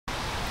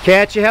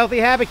Catch a Healthy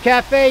Habit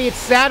Cafe. It's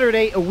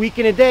Saturday, a week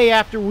and a day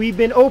after we've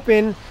been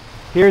open.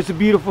 Here's a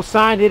beautiful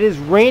sign. It is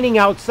raining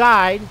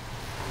outside.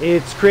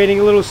 It's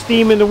creating a little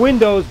steam in the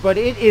windows, but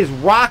it is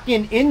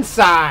rocking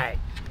inside.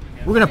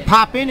 We're gonna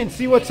pop in and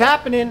see what's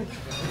happening.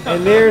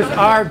 And there's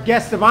our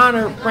guest of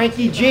honor,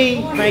 Frankie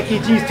G. Frankie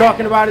G's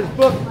talking about his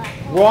book,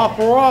 Raw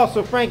for All.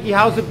 So Frankie,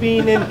 how's it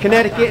being in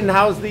Connecticut and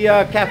how's the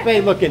cafe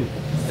looking?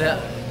 The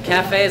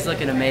cafe is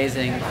looking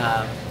amazing.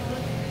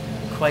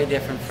 Quite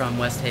different from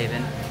West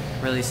Haven.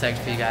 Really psyched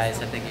for you guys.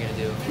 I think you're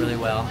gonna do really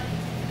well.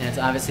 And it's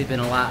obviously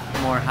been a lot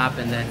more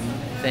hopping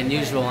than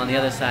usual on the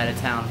other side of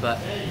town, but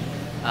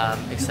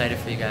excited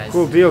for you guys.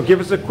 Cool deal.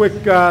 Give us a quick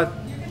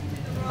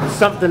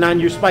something on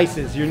your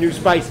spices, your new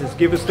spices.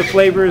 Give us the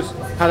flavors,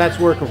 how that's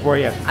working for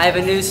you. I have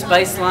a new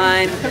spice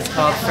line. It's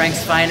called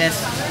Frank's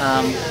Finest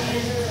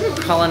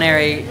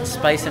Culinary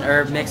Spice and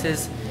Herb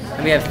Mixes.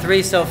 And we have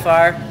 3 so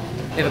far.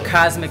 We have a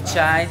Cosmic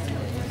Chai,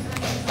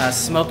 a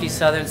Smoky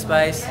Southern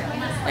Spice,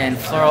 and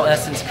Floral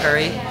Essence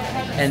Curry.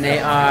 And they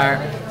are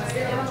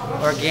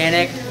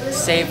organic,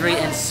 savory,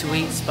 and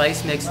sweet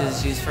spice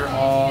mixes used for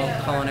all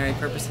culinary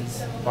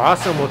purposes.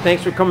 Awesome. Well,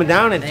 thanks for coming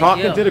down and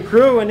talking you. to the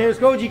crew. And there's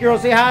Goji girl.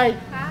 Say hi.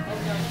 Hi.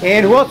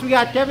 And who else we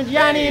got? Kevin,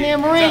 Gianni, and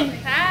Anne Marie.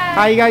 Hi.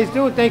 How you guys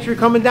doing? Thanks for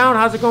coming down.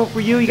 How's it going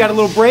for you? You got a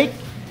little break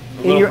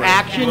in your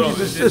action?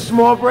 Just a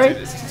small break?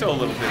 It's still a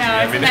little busy. No,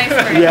 it's a nice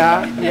break.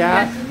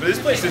 Yeah. But this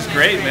place is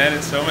great, man.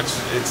 It's so much.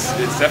 It's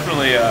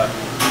definitely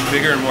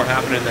bigger and more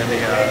happening than the.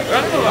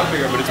 I don't know about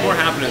bigger, but it's more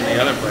happening than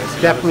the other place. You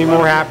know, Definitely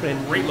more happening.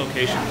 Great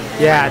location.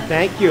 Yeah,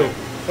 thank you.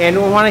 And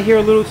we want to hear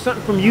a little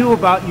something from you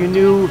about your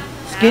new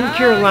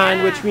skincare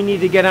line, which we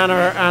need to get on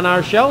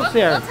our shelves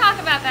here. We'll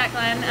talk about that,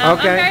 Glenn.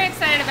 Okay. I'm very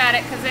excited about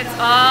it because it's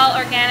all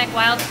organic,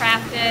 wild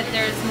crafted.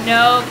 There's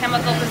no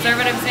chemical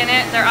preservatives in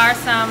it. There are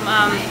some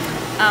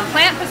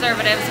plant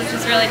preservatives, which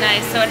is really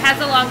nice. So it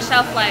has a long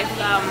shelf life.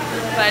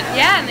 But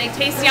yeah, and they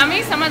taste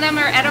yummy. Some of them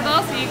are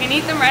edible, so you can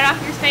eat them right off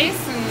your face.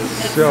 And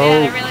it's, So yeah,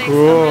 they're really,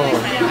 cool. I'm really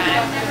excited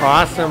about it.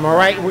 Awesome. All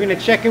right, we're going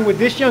to check in with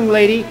this young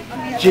lady.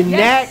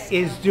 Jeanette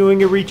is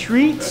doing a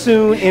retreat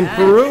soon in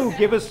Peru.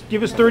 Give us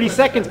 30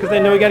 seconds because I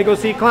know you got to go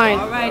see a client.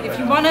 All right, if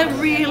you want to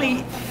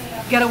really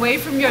get away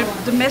from your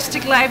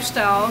domestic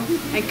lifestyle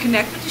and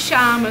connect with the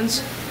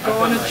shamans, go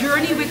on a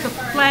journey with the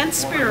plant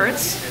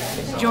spirits,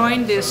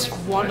 join this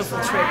wonderful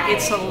trip.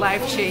 It's a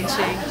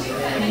life-changing,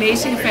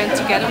 amazing event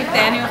together with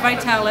Daniel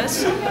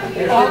Vitalis.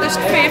 August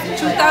 5th,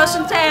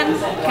 2010.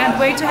 Can't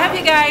wait to have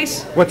you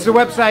guys. What's the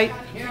website?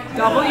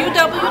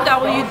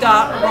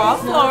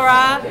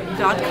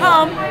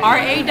 www.rawflora.com,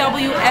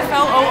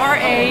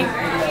 RAWFLORA.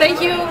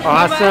 Thank you.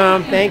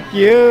 Awesome. Thank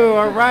you.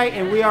 All right,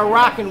 and we are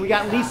rocking. We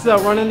got Lisa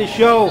running the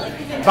show.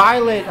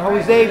 Violet,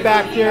 Jose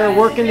back there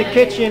working the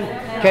kitchen.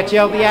 Catch a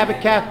Healthy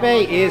Habit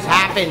Cafe is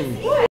happening.